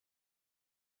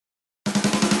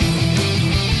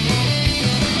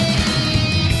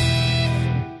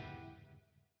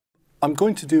I'm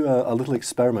going to do a little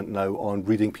experiment now on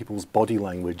reading people's body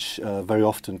language. Very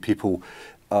often people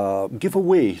give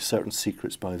away certain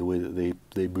secrets by the way that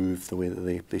they move, the way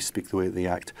that they speak, the way that they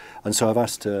act. And so I've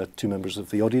asked two members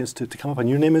of the audience to come up. And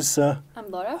your name is? I'm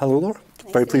Laura. Hello, Laura.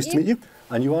 Nice Very pleased to meet you.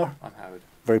 And you are? I'm Howard.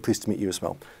 Very pleased to meet you as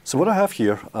well. So what I have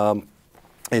here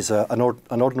is an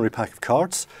ordinary pack of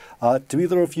cards. Do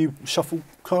either of you shuffle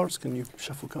cards? Can you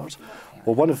shuffle cards? Yeah.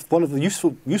 Well, one of the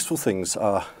useful things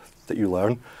that you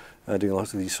learn doing a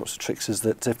lot of these sorts of tricks is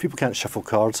that if people can't shuffle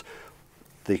cards,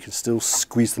 they can still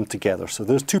squeeze them together. So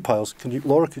there's two piles.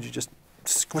 Laura, could you just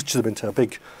squidge them into a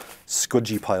big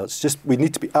squidgy pile? It's just, we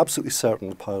need to be absolutely certain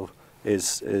the pile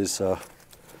is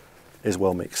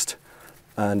well mixed.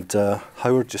 And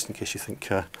Howard, just in case you think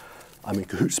I'm in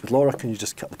cahoots with Laura, can you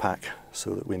just cut the pack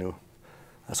so that we know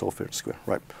that's all fair and square?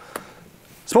 Right.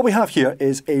 So what we have here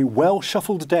is a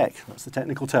well-shuffled deck. That's the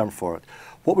technical term for it.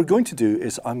 What we're going to do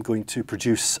is I'm going to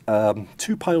produce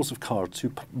two piles of cards,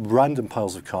 two random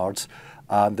piles of cards,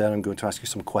 and then I'm going to ask you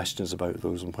some questions about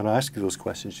those. And when I ask you those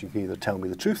questions, you can either tell me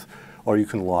the truth or you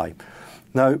can lie.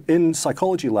 Now, in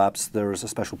psychology labs, there is a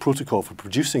special protocol for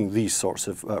producing these sorts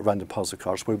of random piles of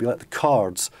cards where we let the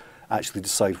cards actually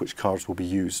decide which cards will be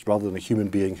used, rather than a human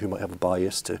being who might have a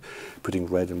bias to putting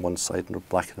red in one side and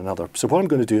black in another. So what I'm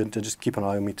going to do, and to just keep an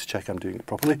eye on me to check I'm doing it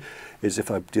properly, is if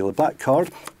I deal a black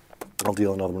card, I'll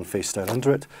deal another one face down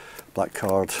under it. Black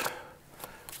card,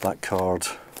 black card,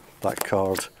 black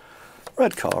card,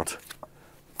 red card,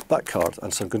 black card.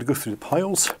 And so I'm going to go through the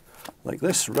piles like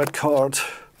this. Red card,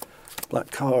 black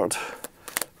card,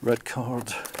 red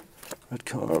card, red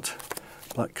card,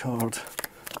 black card,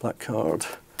 black card,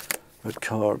 red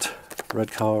card,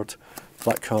 red card,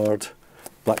 black card,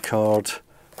 black card,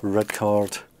 red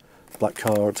card, black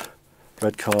card,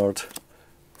 red card,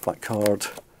 black card,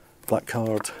 black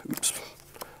card, oops,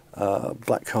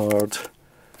 black card,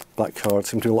 black card.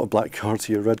 So I'm doing a lot of black cards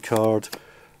here. Red card,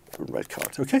 red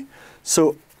card. Okay,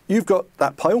 so you've got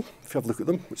that pile. If you have a look at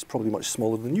them, it's probably much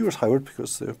smaller than yours, Howard,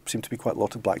 because there seem to be quite a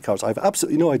lot of black cards. I have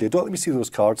absolutely no idea. Don't let me see those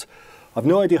cards. I've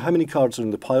no idea how many cards are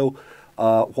in the pile.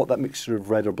 What that mixture of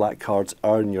red or black cards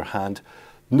are in your hand.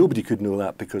 Nobody could know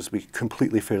that because we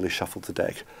completely fairly shuffled the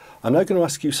deck. I'm now going to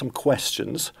ask you some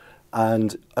questions,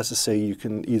 and as I say, you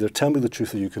can either tell me the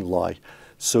truth or you can lie.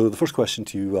 So the first question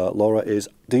to you, Laura, is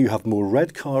do you have more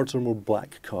red cards or more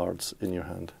black cards in your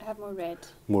hand? I have more red.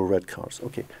 More red cards,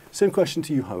 okay. Same question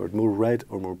to you, Howard, more red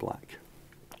or more black?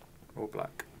 More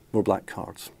black. More black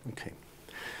cards, okay.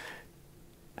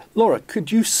 Laura,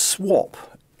 could you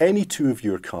swap any two of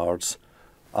your cards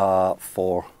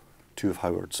for two of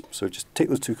Howard's? So just take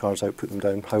those two cards out, put them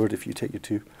down. Howard, if you take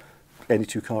your any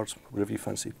two cards, whatever you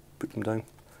fancy, put them down.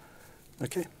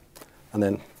 Okay, and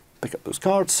then pick up those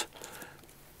cards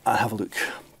and have a look.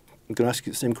 I'm going to ask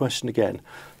you the same question again.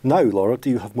 Now, Laura,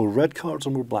 do you have more red cards or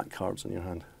more black cards in your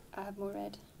hand? I have more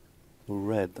red. More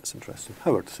red, that's interesting.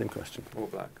 Howard, same question. More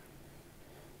black.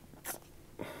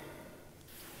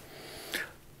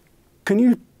 Can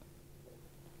you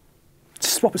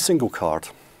swap a single card?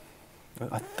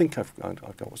 I think I've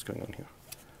got what's going on here.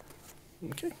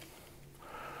 Okay.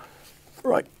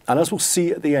 Right, and as we'll see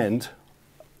at the end,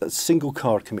 a single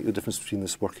card can make the difference between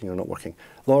this working or not working.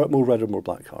 Laura, more red or more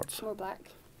black cards? More black.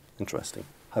 Interesting.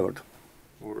 Howard?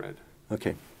 More red.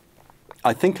 Okay.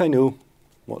 I think I know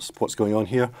what's going on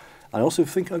here. I also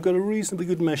think I've got a reasonably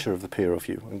good measure of the pair of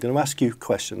you. I'm going to ask you a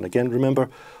question. Again, remember,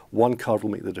 one card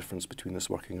will make the difference between this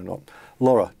working or not.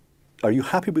 Laura, are you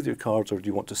happy with your cards or do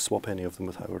you want to swap any of them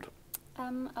with Howard?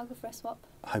 I'll go for a swap.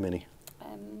 How many?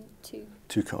 Two.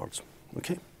 Two cards.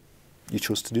 Okay. You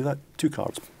chose to do that. Two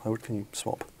cards. Howard, can you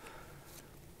swap?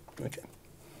 Okay.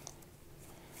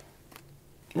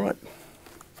 Right.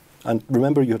 And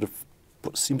remember, you had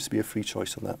what seems to be a free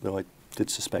choice on that, though I did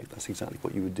suspect that's exactly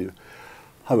what you would do.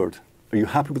 Howard, are you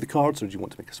happy with the cards or do you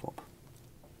want to make a swap?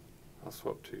 I'll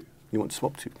swap two. You want to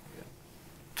swap two?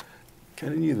 Yeah.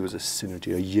 Kind of knew there was a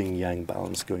synergy, a yin-yang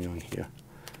balance going on here.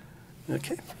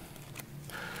 Okay.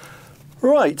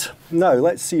 Right, now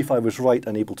let's see if I was right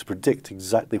and able to predict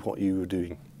exactly what you were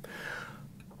doing.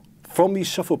 From these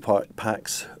shuffle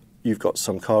packs, you've got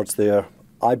some cards there.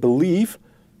 I believe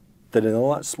that in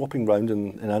all that swapping round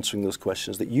and in answering those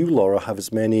questions, that you, Laura, have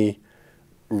as many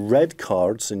red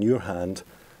cards in your hand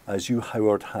as you,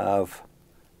 Howard, have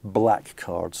black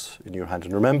cards in your hand.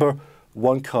 And remember,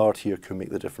 one card here can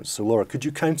make the difference. So Laura, could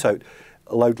you count out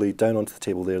loudly down onto the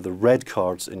table there the red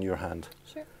cards in your hand?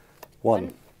 Sure.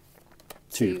 One,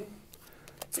 two,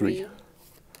 three,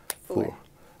 four.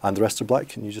 And the rest are black.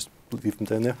 Can you just leave them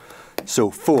down there?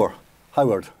 So 4.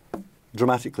 Howard,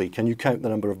 dramatically, can you count the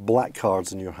number of black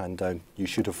cards in your hand down? You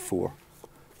should have 4.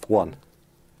 1,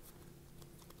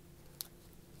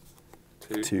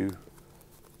 2, 2,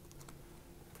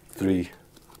 3,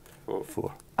 4.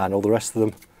 4. And all the rest of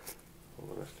them All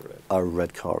the rest are red. are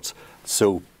red cards.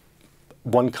 So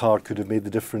one card could have made the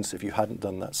difference if you hadn't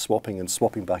done that swapping, and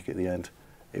swapping back at the end,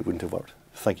 it wouldn't have worked.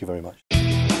 Thank you very much.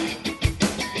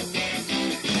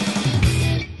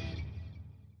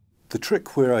 The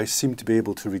trick where I seem to be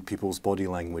able to read people's body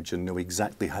language and know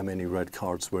exactly how many red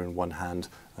cards were in one hand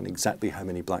and exactly how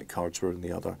many black cards were in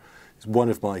the other is one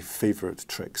of my favourite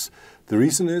tricks. The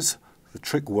reason is the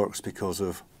trick works because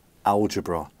of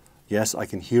algebra. Yes, I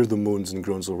can hear the moans and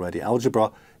groans already.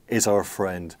 Algebra is our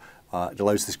friend. It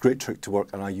allows this great trick to work,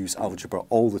 and I use algebra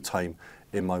all the time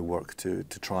in my work to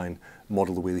try and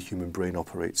model the way the human brain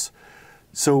operates.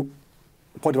 So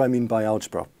what do I mean by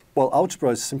algebra? Well,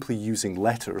 algebra is simply using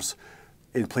letters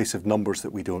in place of numbers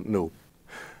that we don't know.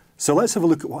 So let's have a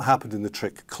look at what happened in the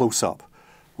trick close up.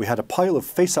 We had a pile of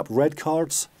face-up red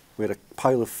cards, we had a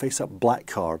pile of face-up black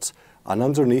cards, and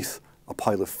underneath a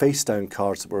pile of face-down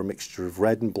cards that were a mixture of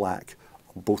red and black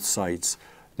on both sides.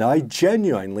 Now, I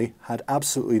genuinely had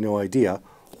absolutely no idea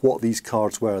what these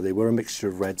cards were. They were a mixture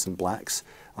of reds and blacks,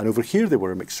 and over here they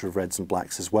were a mixture of reds and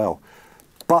blacks as well.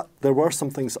 But there were some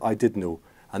things I did know.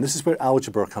 And this is where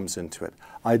algebra comes into it.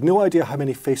 I had no idea how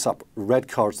many face-up red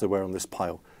cards there were on this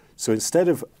pile. So instead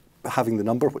of having the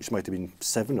number, which might have been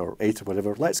 7 or 8 or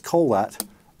whatever, let's call that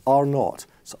R0.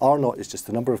 So R0 is just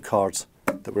the number of cards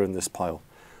that were in this pile.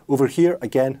 Over here,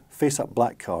 again, face-up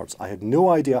black cards. I had no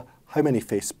idea how many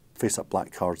face-up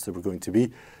black cards there were going to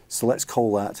be. So let's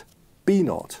call that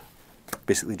B0.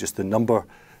 Basically just the number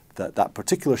that that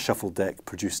particular shuffle deck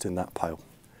produced in that pile.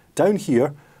 Down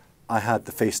here, I had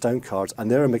the face-down cards, and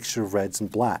they're a mixture of reds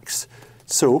and blacks.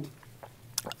 So,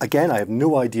 again, I have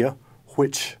no idea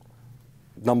which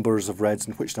numbers of reds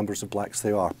and which numbers of blacks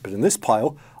they are. But in this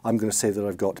pile, I'm going to say that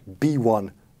I've got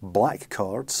B1 black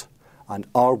cards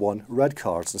and R1 red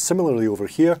cards. And similarly over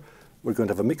here, we're going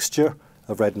to have a mixture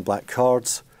of red and black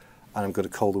cards, and I'm going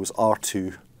to call those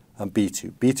R2 and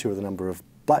B2. B2 are the number of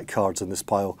black cards in this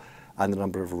pile and the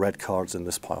number of red cards in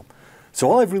this pile. So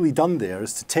all I've really done there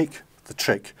is to take the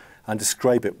trick and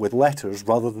describe it with letters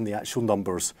rather than the actual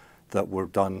numbers that were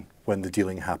done when the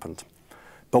dealing happened.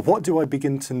 But what do I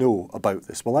begin to know about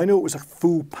this? Well, I know it was a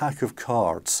full pack of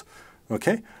cards,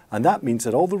 okay? And that means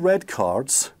that all the red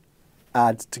cards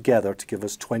add together to give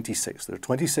us 26. There are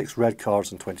 26 red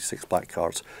cards and 26 black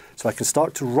cards. So I can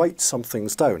start to write some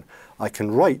things down. I can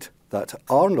write that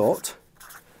R0,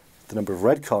 the number of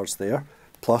red cards there,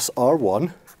 plus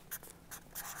R1,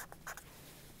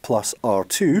 plus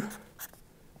R2,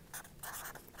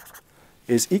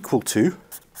 is equal to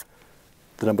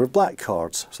the number of black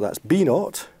cards. So that's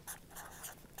B0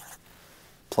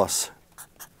 plus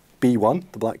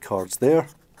B1, the black cards there,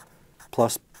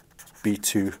 plus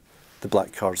B2, the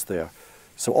black cards there.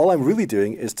 So all I'm really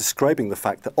doing is describing the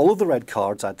fact that all of the red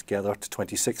cards add together to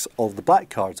 26, all of the black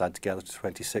cards add together to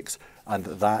 26, and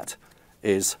that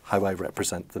is how I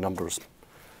represent the numbers.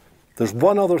 There's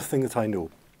one other thing that I know.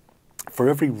 For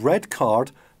every red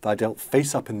card that I dealt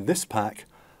face up in this pack,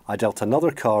 I dealt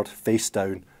another card face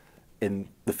down in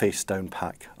the face down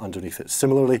pack underneath it.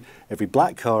 Similarly, every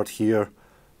black card here,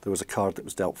 there was a card that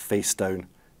was dealt face down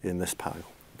in this pile.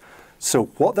 So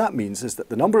what that means is that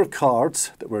the number of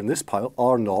cards that were in this pile,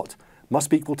 R0,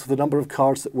 must be equal to the number of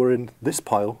cards that were in this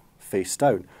pile face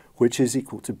down, which is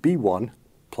equal to B1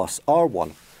 plus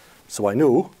R1. So I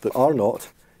know that R0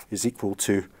 is equal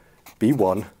to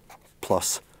B1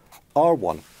 plus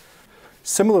R1.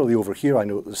 Similarly over here, I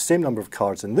know that there's the same number of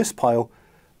cards in this pile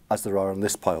as there are in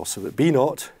this pile, so that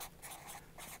B0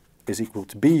 is equal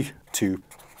to B2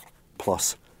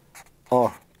 plus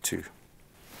R2.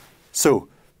 So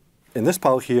in this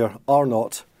pile here,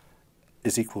 R0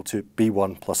 is equal to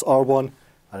B1 plus R1,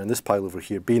 and in this pile over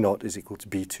here, B0 is equal to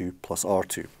B2 plus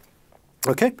R2.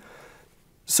 Okay,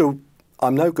 so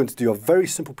I'm now going to do a very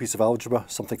simple piece of algebra,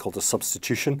 something called a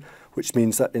substitution, which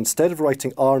means that instead of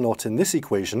writing R0 in this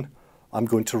equation, I'm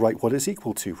going to write what it's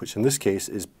equal to, which in this case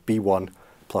is B1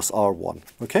 plus R1.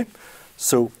 Okay,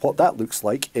 so what that looks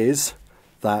like is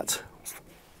that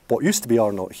what used to be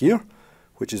R0 here,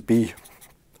 which is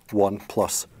B1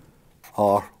 plus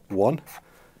R1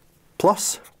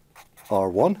 plus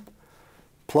R1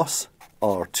 plus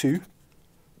R2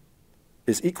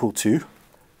 is equal to,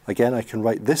 again I can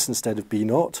write this instead of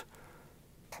B0,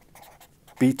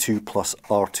 B2 plus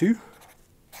R2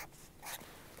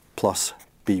 plus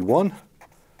B1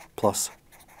 plus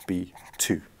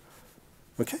B2.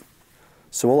 Okay,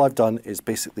 so all I've done is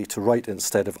basically to write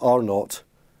instead of R0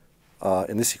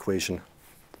 in this equation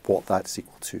what that is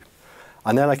equal to.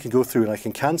 And then I can go through and I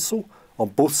can cancel on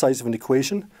both sides of an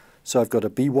equation. So I've got a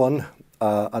B1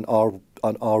 and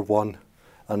an R1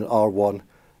 and an R1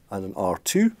 and an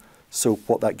R2. So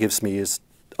what that gives me is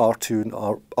R2 and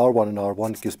R1 and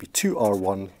R1 gives me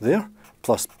 2R1 there,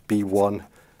 plus B1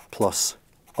 plus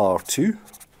R2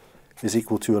 is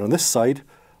equal to, and on this side,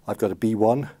 I've got a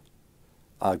B1,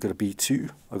 I've got a B2,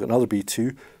 I've got another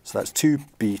B2, so that's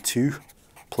 2B2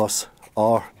 plus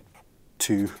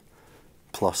R2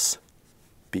 plus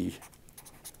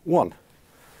B1.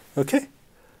 Okay?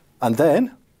 And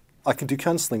then I can do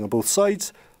cancelling on both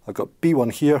sides. I've got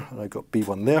B1 here and I've got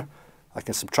B1 there. I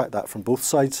can subtract that from both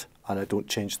sides and I don't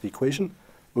change the equation.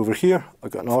 Over here,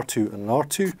 I've got an R2 and an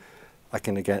R2. I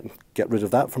can again get rid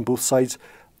of that from both sides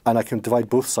and I can divide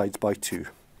both sides by 2.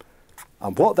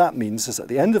 And what that means is at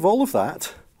the end of all of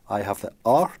that, I have that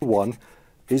R1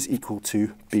 is equal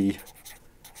to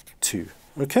B2.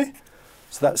 Okay?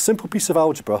 So that simple piece of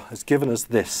algebra has given us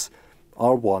this.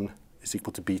 R1 is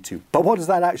equal to B2. But what does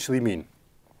that actually mean?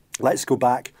 Let's go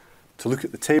back to look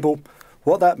at the table.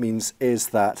 What that means is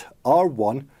that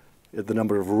R1, the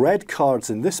number of red cards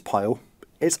in this pile,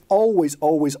 is always,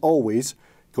 always, always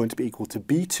going to be equal to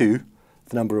B2,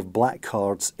 the number of black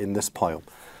cards in this pile.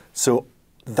 So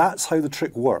that's how the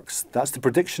trick works. That's the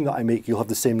prediction that I make. You'll have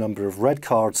the same number of red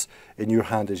cards in your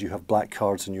hand as you have black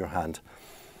cards in your hand.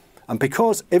 And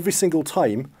because every single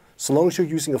time, so long as you're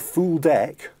using a full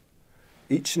deck,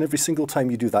 each and every single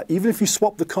time you do that, even if you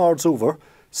swap the cards over,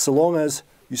 so long as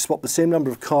you swap the same number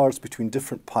of cards between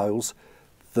different piles,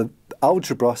 the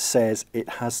algebra says it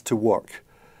has to work.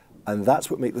 And that's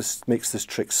what makes this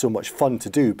trick so much fun to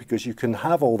do, because you can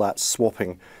have all that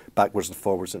swapping backwards and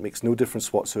forwards. It makes no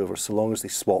difference whatsoever, so long as they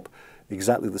swap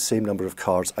exactly the same number of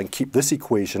cards and keep this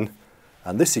equation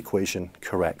and this equation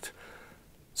correct.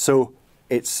 So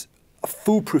it's a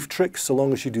foolproof trick. So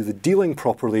long as you do the dealing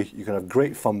properly, you can have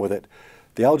great fun with it.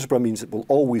 The algebra means it will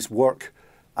always work,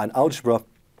 and algebra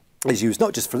is used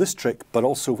not just for this trick, but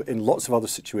also in lots of other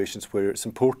situations where it's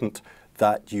important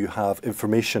that you have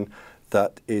information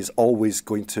that is always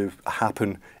going to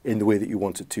happen in the way that you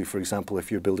want it to. For example, if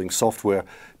you're building software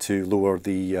to lower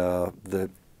the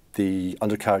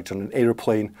undercarriage on an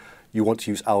aeroplane, you want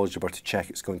to use algebra to check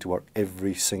it's going to work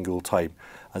every single time.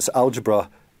 And so algebra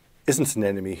isn't an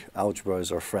enemy, algebra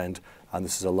is our friend, and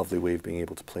this is a lovely way of being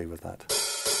able to play with that.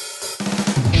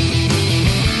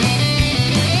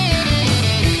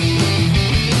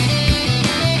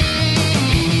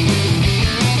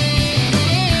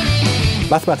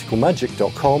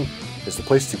 MathematicalMagic.com is the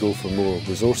place to go for more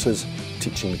resources,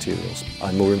 teaching materials,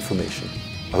 and more information.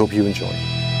 I hope you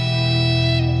enjoy.